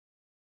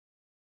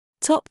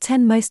Top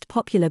 10 Most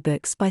Popular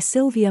Books by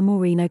Silvia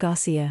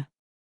Moreno-Garcia.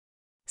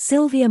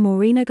 Silvia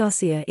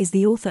Moreno-Garcia is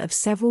the author of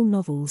several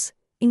novels,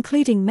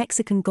 including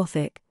Mexican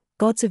Gothic,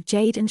 Gods of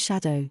Jade and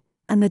Shadow,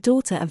 and The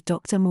Daughter of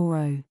Doctor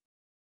Moreau.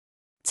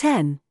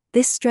 10.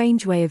 This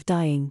Strange Way of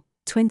Dying,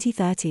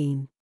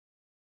 2013.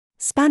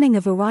 Spanning a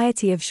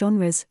variety of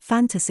genres,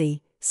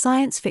 fantasy,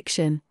 science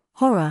fiction,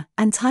 horror,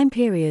 and time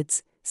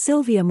periods,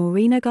 Silvia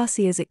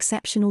Moreno-Garcia's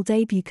exceptional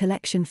debut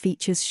collection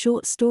features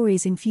short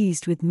stories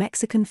infused with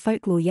Mexican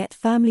folklore yet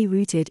firmly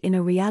rooted in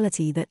a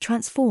reality that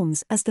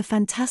transforms as the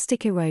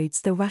fantastic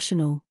erodes the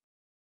rational.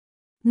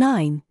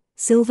 9.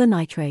 Silver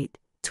Nitrate,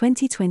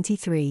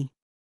 2023.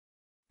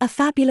 A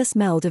fabulous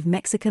meld of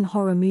Mexican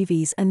horror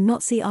movies and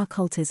Nazi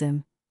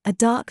occultism, a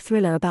dark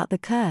thriller about the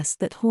curse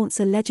that haunts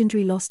a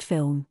legendary lost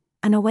film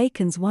and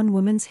awakens one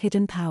woman's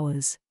hidden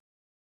powers.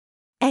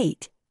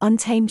 8.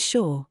 Untamed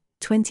Shore,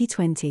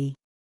 2020.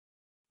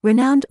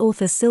 Renowned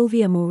author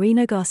Silvia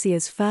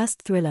Moreno-Garcia's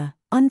first thriller,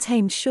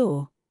 Untamed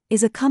Shore,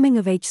 is a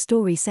coming-of-age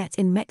story set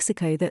in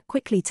Mexico that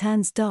quickly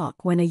turns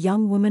dark when a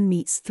young woman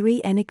meets three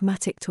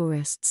enigmatic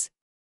tourists.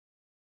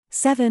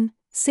 7.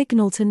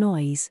 Signal to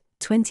Noise,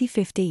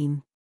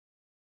 2015.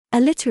 A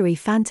literary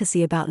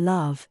fantasy about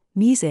love,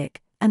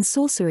 music, and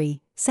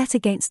sorcery, set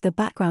against the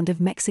background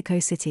of Mexico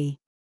City.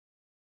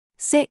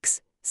 6.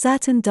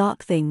 Certain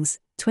Dark Things,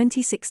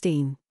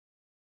 2016.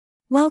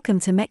 Welcome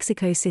to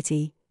Mexico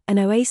City, an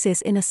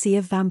oasis in a sea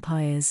of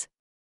vampires.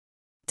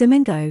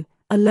 Domingo,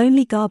 a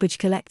lonely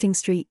garbage-collecting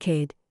street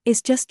kid,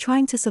 is just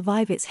trying to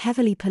survive its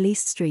heavily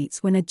policed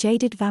streets when a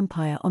jaded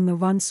vampire on the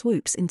run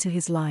swoops into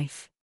his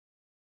life.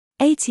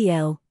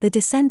 ATL, the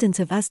descendant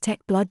of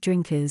Aztec blood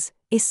drinkers,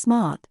 is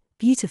smart,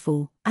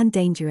 beautiful, and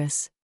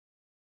dangerous.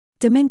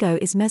 Domingo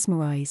is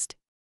mesmerized.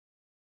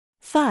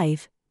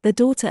 5. The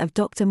Daughter of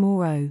Doctor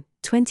Moreau,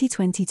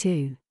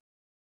 2022.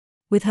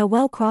 With her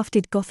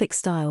well-crafted Gothic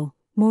style,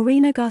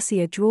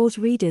 Moreno-Garcia draws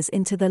readers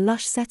into the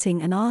lush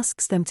setting and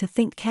asks them to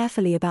think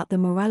carefully about the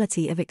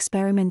morality of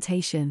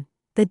experimentation,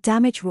 the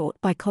damage wrought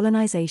by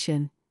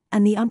colonization,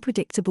 and the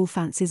unpredictable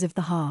fancies of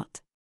the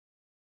heart.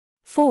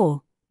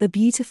 4. The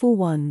Beautiful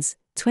Ones,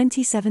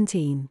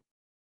 2017.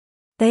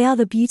 They are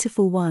the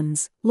beautiful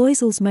ones,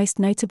 Loisel's most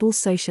notable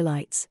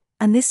socialites,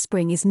 and this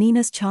spring is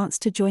Nina's chance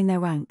to join their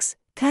ranks,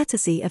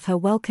 courtesy of her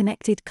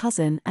well-connected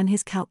cousin and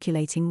his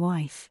calculating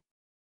wife.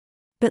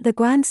 But the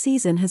grand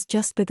season has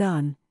just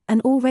begun, and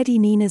already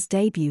Nina's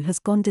debut has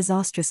gone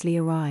disastrously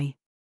awry.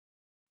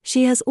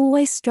 She has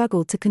always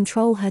struggled to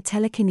control her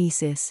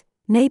telekinesis,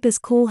 neighbors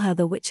call her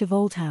the Witch of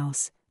Old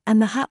House,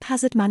 and the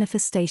haphazard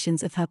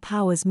manifestations of her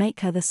powers make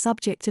her the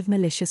subject of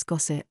malicious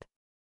gossip.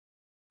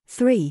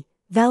 3.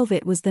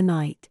 Velvet Was the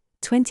Night,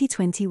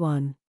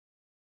 2021.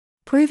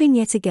 Proving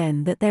yet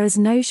again that there is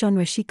no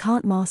genre she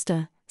can't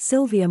master,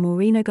 Silvia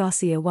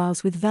Moreno-Garcia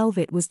wows with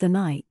Velvet Was the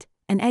Night,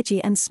 an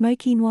edgy and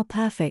smoky noir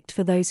perfect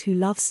for those who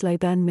love slow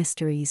burn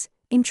mysteries,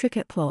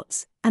 intricate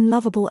plots, and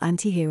lovable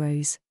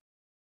anti-heroes.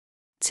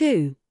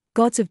 2.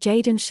 Gods of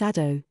Jade and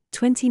Shadow,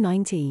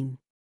 2019.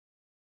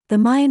 The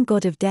Mayan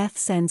god of death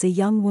sends a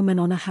young woman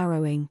on a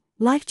harrowing,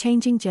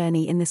 life-changing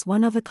journey in this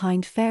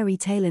one-of-a-kind fairy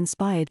tale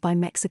inspired by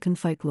Mexican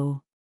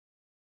folklore.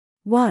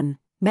 1.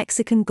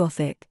 Mexican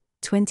Gothic,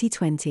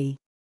 2020.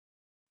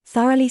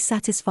 Thoroughly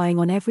satisfying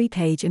on every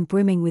page and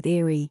brimming with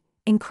eerie,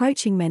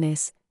 encroaching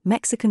menace,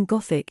 Mexican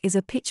Gothic is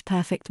a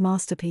pitch-perfect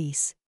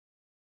masterpiece.